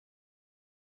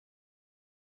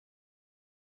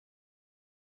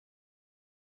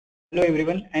Hello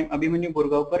everyone, I am Abhimanyu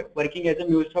Burgaonkar working as a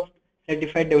MuleSoft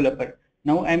certified developer.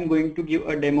 Now I am going to give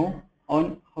a demo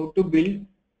on how to build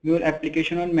Mule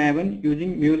application on Maven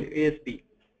using Mule ESB.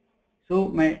 So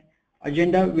my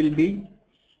agenda will be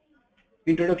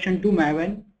Introduction to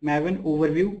Maven, Maven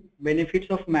Overview, Benefits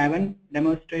of Maven,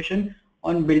 Demonstration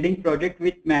on Building Project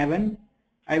with Maven.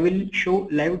 I will show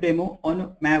live demo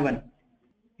on Maven.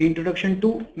 Introduction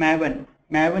to Maven.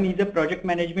 Maven is a project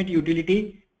management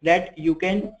utility that you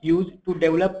can use to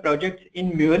develop projects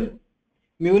in Mule.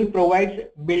 Mule provides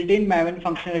built-in Maven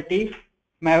functionality.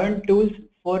 Maven Tools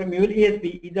for Mule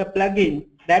ESB is a plugin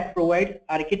that provides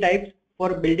archetypes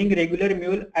for building regular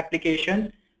Mule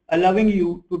applications, allowing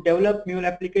you to develop Mule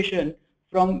application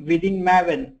from within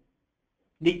Maven.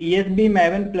 The ESB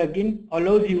Maven plugin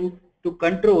allows you to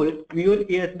control Mule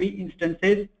ESB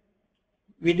instances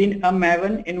within a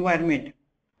Maven environment.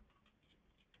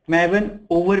 Maven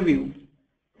Overview.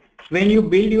 When you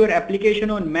build your application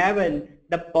on Maven,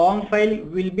 the POM file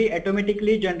will be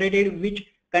automatically generated, which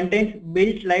contains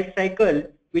build lifecycle,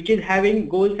 which is having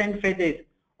goals and phases.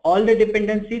 All the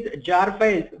dependencies jar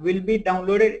files will be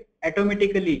downloaded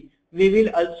automatically. We will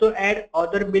also add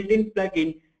other built-in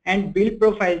plugin and build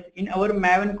profiles in our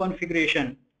Maven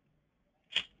configuration.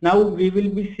 Now we will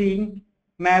be seeing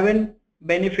Maven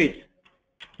Benefits.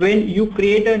 When you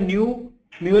create a new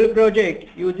Mule project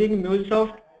using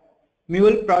MuleSoft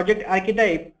Mule project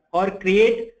archetype or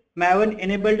create Maven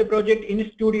enabled project in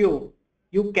Studio,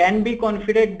 you can be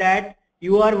confident that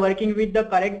you are working with the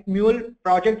correct Mule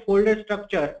project folder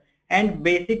structure and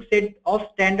basic set of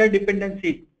standard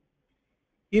dependencies.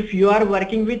 If you are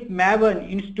working with Maven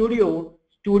in Studio,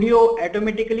 Studio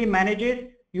automatically manages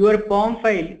your POM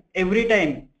file every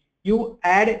time you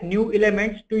add new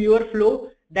elements to your flow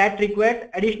that requires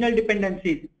additional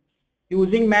dependencies.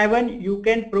 Using Maven, you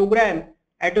can program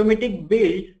automatic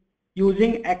builds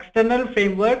using external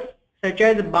frameworks such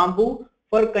as Bamboo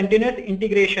for continuous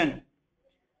integration.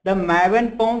 The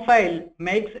Maven POM file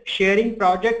makes sharing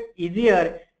projects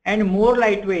easier and more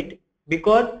lightweight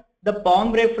because the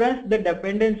POM references the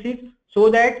dependencies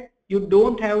so that you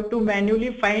don't have to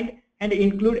manually find and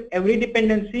include every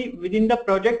dependency within the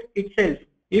project itself.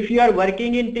 If you are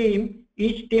working in team,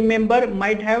 each team member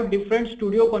might have different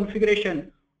studio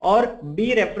configuration or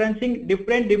be referencing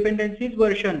different dependencies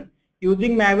version.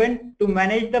 Using Maven to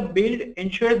manage the build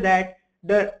ensures that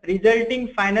the resulting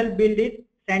final build is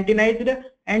synchronized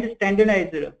and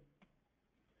standardized.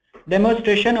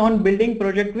 Demonstration on building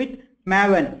project with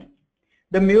Maven.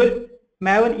 The Mule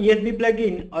Maven ESB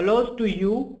plugin allows to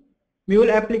you Mule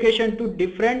application to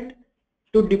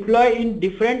deploy in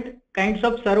different kinds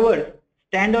of servers,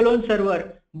 standalone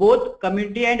server, both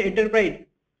community and enterprise,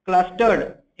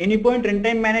 clustered, Anypoint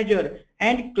Runtime Manager,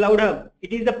 and Cloud Hub.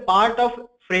 It is a part of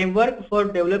framework for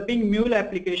developing Mule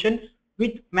application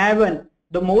with Maven.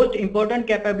 The most important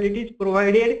capabilities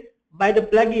provided by the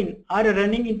plugin are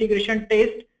running integration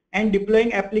tests and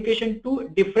deploying application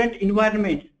to different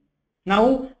environments.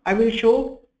 Now I will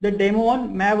show the demo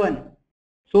on Maven.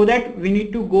 So that we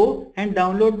need to go and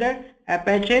download the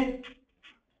Apache.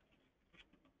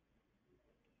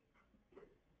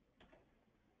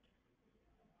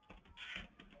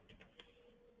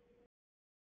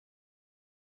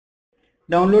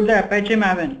 Download the Apache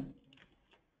Maven.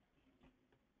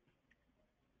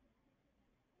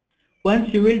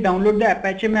 Once you will download the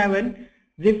Apache Maven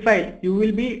zip file, you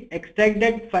will be extract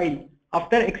that file.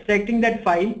 After extracting that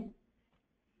file,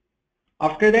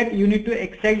 after that you need to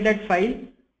extract that file.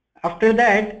 After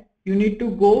that you need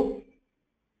to go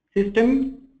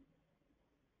system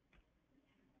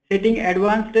setting,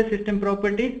 advanced system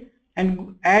properties,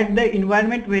 and add the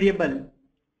environment variable.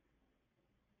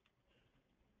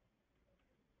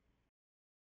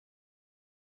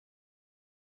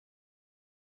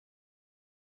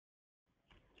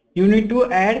 You need to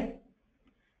add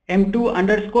m2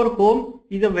 underscore home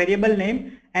is a variable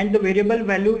name, and the variable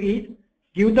value is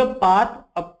give the path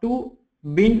up to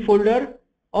bin folder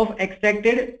of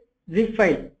extracted zip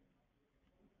file.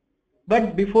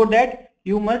 But before that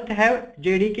you must have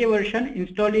JDK version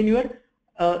installed in your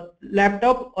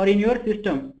laptop or in your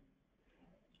system.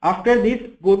 After this,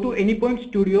 go to Anypoint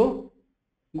Studio,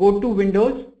 go to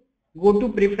Windows, go to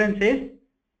Preferences.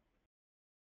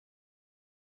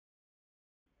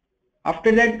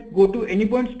 After that, go to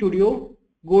Anypoint Studio,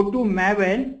 go to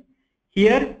Maven.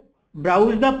 Here,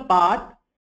 browse the path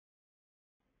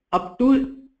up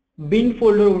to bin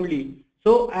folder only.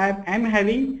 So I am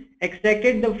having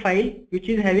extracted the file which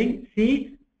is having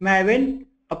C Maven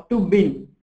up to bin.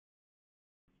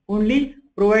 Only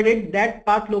provided that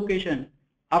path location.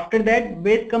 After that,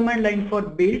 base command line for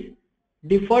builds.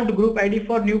 default group ID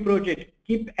for new project.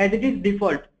 Keep as it is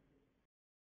default.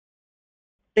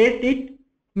 Test it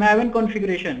Maven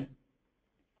configuration.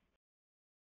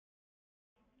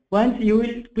 Once you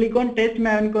will click on test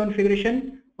Maven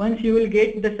configuration, once you will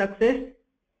get the success.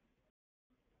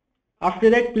 After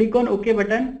that, click on OK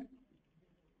button.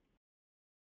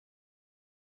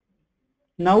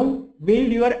 Now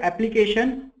build your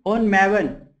application on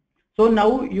Maven. So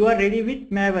now you are ready with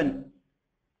Maven.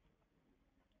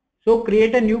 So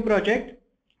create a new project.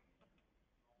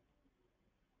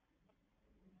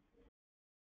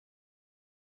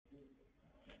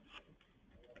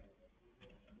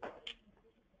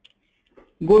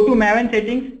 Go to Maven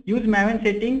settings, use Maven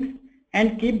settings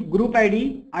and keep group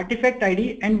ID, artifact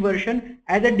ID and version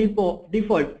as a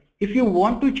default. If you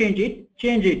want to change it,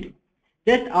 change it.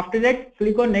 Just after that,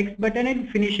 click on next button and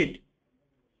finish it.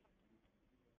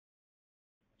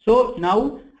 So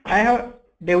now I have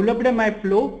developed my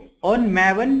flow on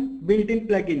Maven built-in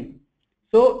plugin.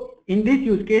 So in this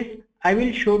use case, I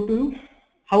will show to you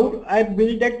how I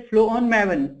build that flow on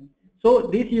Maven. So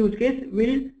this use case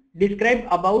will describe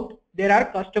about there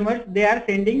are customers, they are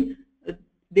sending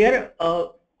their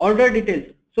order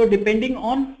details. So depending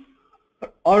on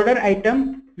order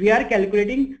item, we are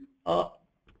calculating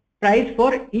price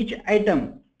for each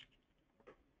item.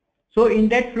 So in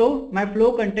that flow, my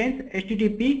flow contains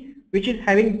HTTP, which is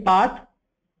having path,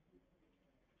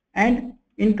 and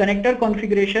in connector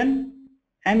configuration,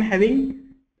 I am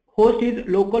having host is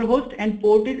localhost and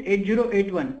port is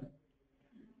 8081.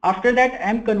 After that, I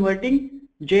am converting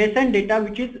JSON data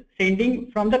which is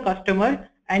sending from the customer.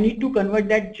 I need to convert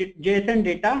that JSON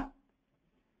data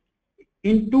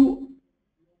into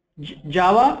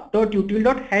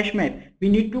java.util.hashmap. We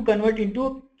need to convert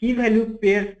into key value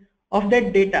pairs of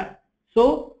that data.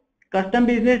 So custom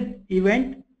business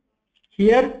event,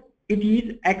 here it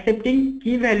is accepting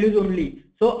key values only.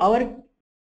 So our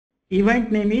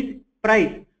event name is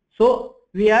price. So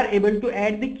we are able to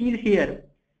add the keys here.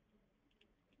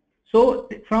 So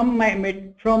from my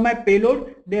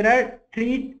payload, there are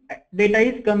 3 data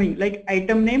is coming like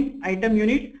item name, item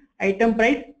unit, item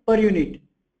price per unit.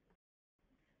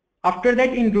 After that,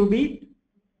 in Ruby,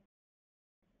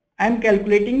 I am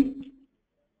calculating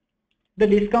the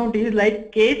discount is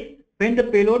like case when the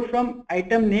payload from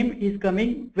item name is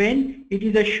coming. When it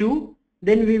is a shoe,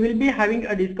 then we will be having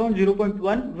a discount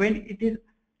 0.1. When it is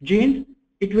jeans,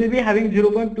 it will be having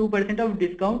 0.2% of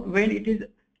discount. When it is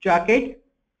jacket,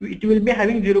 it will be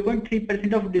having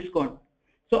 0.3% of discount.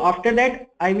 So after that,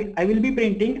 I will be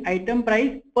printing item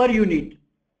price per unit.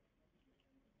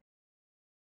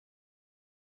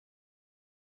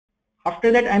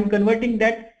 After that, I am converting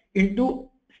that into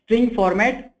string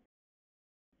format.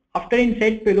 After in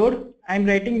set payload, I am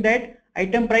writing that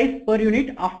item price per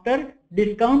unit after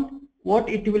discount what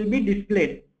it will be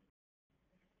displayed.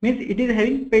 Means it is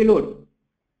having payload.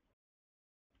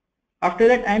 After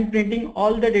that, I am printing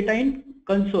all the data in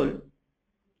console.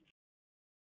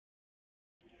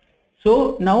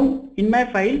 So now in my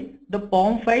file, the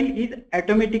POM file is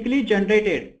automatically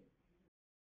generated.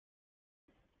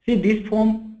 See, this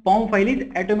POM file is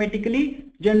automatically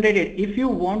generated. If you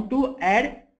want to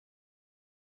add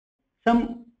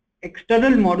some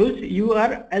external modules, you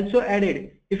are also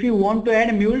added. If you want to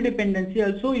add Mule dependency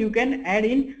also, you can add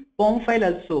in POM file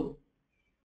also.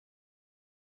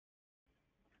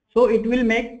 So it will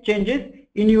make changes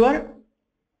in your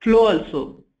flow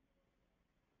also.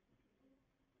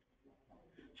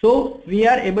 So we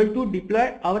are able to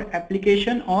deploy our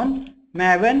application on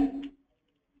Maven.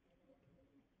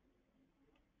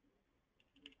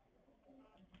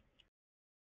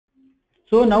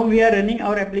 So now we are running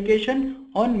our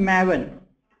application on Maven.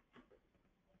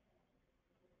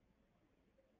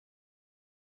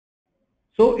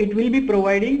 So it will be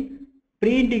providing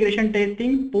pre-integration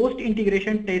testing,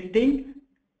 post-integration testing.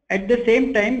 At the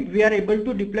same time, we are able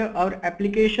to deploy our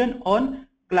application on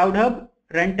Cloud Hub,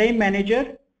 Runtime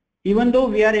Manager, even though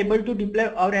we are able to deploy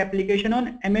our application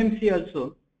on MMC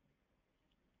also.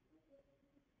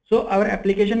 So our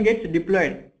application gets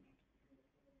deployed.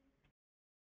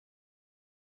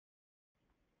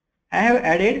 I have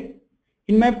added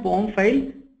in my POM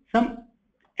file some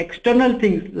external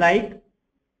things like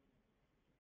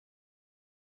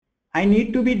I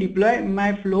need to be deploy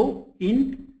my flow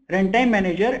in Runtime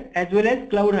Manager as well as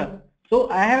Cloud Hub. So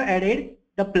I have added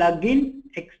the plugin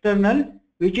external,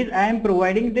 which is I am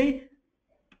providing the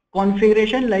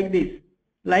configuration like this,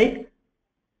 like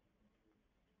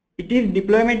it is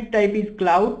deployment type is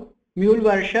cloud, Mule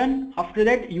version, after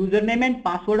that username and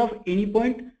password of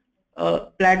Anypoint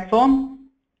platform,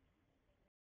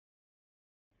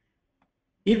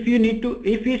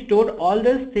 if we store all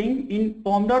those things in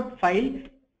pom.file,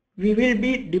 we will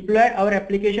be deploy our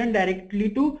application directly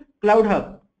to Cloud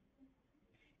Hub.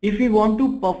 If we want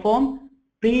to perform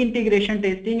pre-integration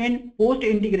testing and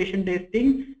post-integration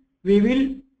testing, we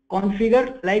will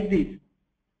configure like this.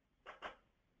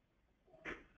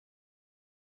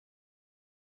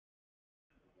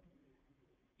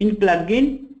 In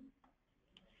plugin,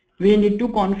 we need to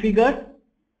configure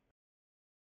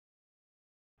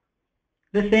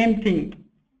the same thing.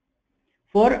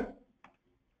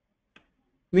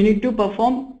 We need to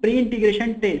perform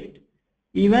pre-integration test.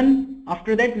 Even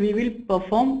after that, we will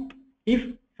perform if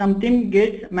something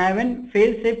gets Maven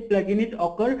fail-safe plugin is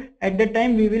occur, at the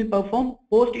time we will perform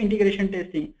post-integration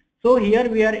testing. So here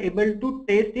we are able to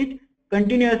test it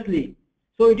continuously.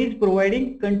 So it is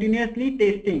providing continuously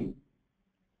testing.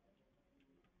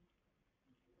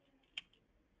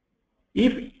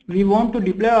 If we want to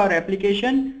deploy our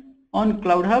application on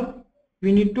Cloud Hub,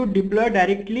 we need to deploy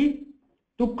directly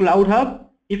to Cloud Hub.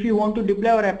 If you want to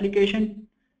deploy our application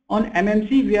on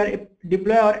MMC, we are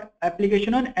deploy our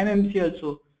application on MMC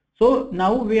also. So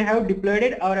now we have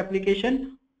deployed our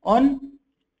application on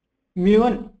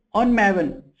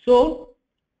Maven. So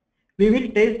we will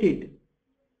test it.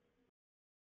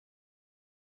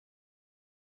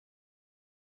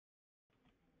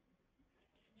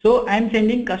 So I am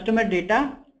sending customer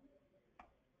data.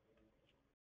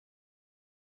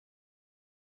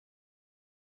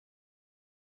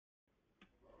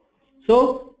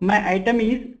 So my item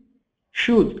is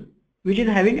shoes, which is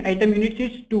having item units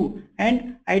is 2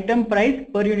 and item price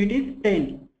per unit is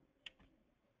 10.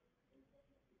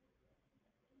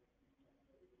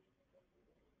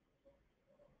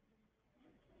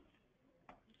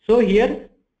 So here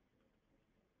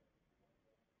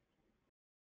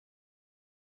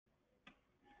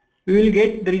we will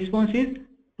get the response is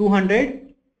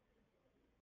 200,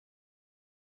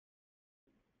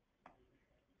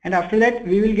 and after that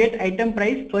we will get item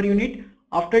price per unit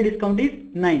after discount is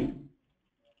 9.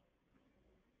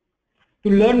 To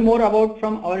learn more about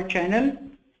from our channel,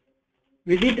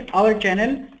 visit our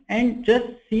channel and just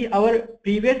see our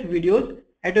previous videos,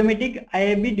 automatic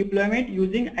IIB deployment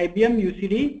using IBM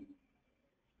UCD.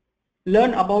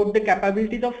 Learn about the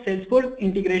capabilities of Salesforce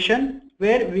integration,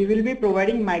 where we will be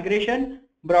providing migration,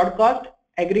 broadcast,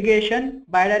 aggregation,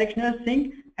 bidirectional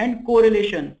sync and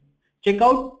correlation. Check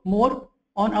out more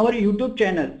on our YouTube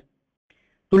channel.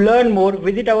 To learn more,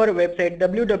 visit our website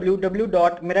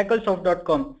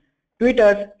www.miraclesoft.com. Tweet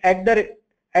us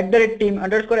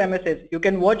 @team_MSS. You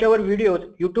can watch our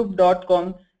videos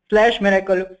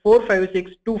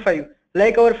youtube.com/miracle45625.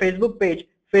 Like our Facebook page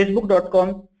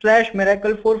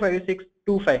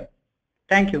facebook.com/miracle45625.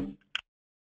 Thank you.